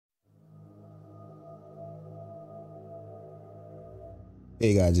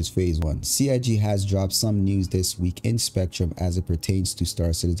Hey guys, it's Phase 1. CIG has dropped some news this week in Spectrum as it pertains to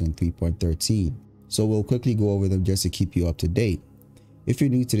Star Citizen 3.13. So we'll quickly go over them just to keep you up to date. If you're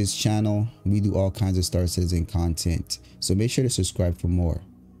new to this channel, we do all kinds of Star Citizen content, so make sure to subscribe for more.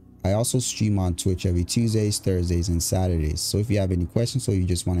 I also stream on Twitch every Tuesdays, Thursdays, and Saturdays. So if you have any questions or you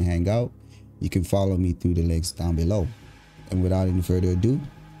just want to hang out, you can follow me through the links down below. And without any further ado,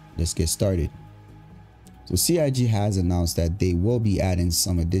 let's get started. So CIG has announced that they will be adding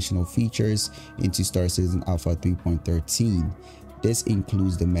some additional features into Star Citizen Alpha 3.13. This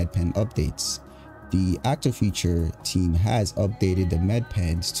includes the medpen updates. The active feature team has updated the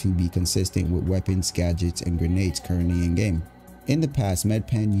medpens to be consistent with weapons, gadgets, and grenades currently in game. In the past,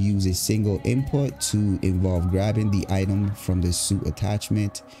 medpen used a single input to involve grabbing the item from the suit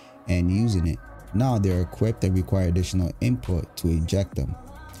attachment and using it. Now they're equipped and require additional input to eject them.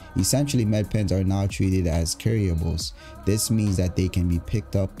 Essentially, medpens are now treated as carryables. This means that they can be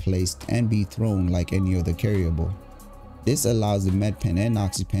picked up, placed, and be thrown like any other carryable. This allows the medpen and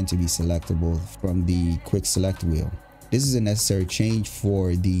OxyPen to be selectable from the quick select wheel. This is a necessary change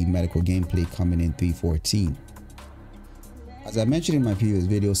for the medical gameplay coming in 3.14. As I mentioned in my previous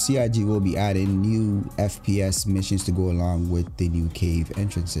video, CIG will be adding new FPS missions to go along with the new cave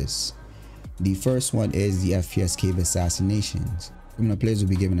entrances. The first one is the FPS cave assassinations. Criminal players will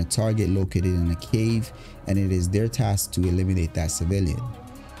be given a target located in a cave, and it is their task to eliminate that civilian.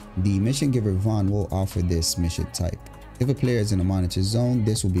 The mission giver Vaughn will offer this mission type. If a player is in a monitor zone,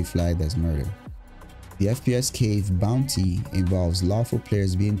 this will be flagged as murder. The FPS cave bounty involves lawful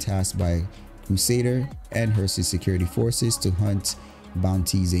players being tasked by Crusader and Hearst's security forces to hunt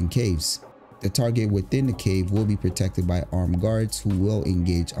bounties in caves. The target within the cave will be protected by armed guards who will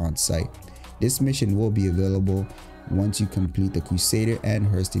engage on site. This mission will be available once you complete the Crusader and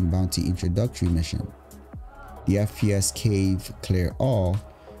Hearst bounty introductory mission. The FPS cave clear all.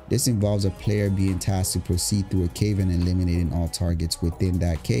 This involves a player being tasked to proceed through a cave and eliminating all targets within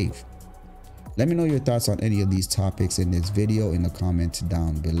that cave. Let me know your thoughts on any of these topics in this video in the comments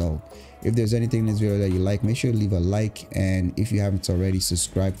down below. If there's anything in this video that you like, make sure to leave a like, and if you haven't already,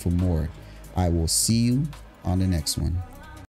 subscribe for more. I will see you on the next one.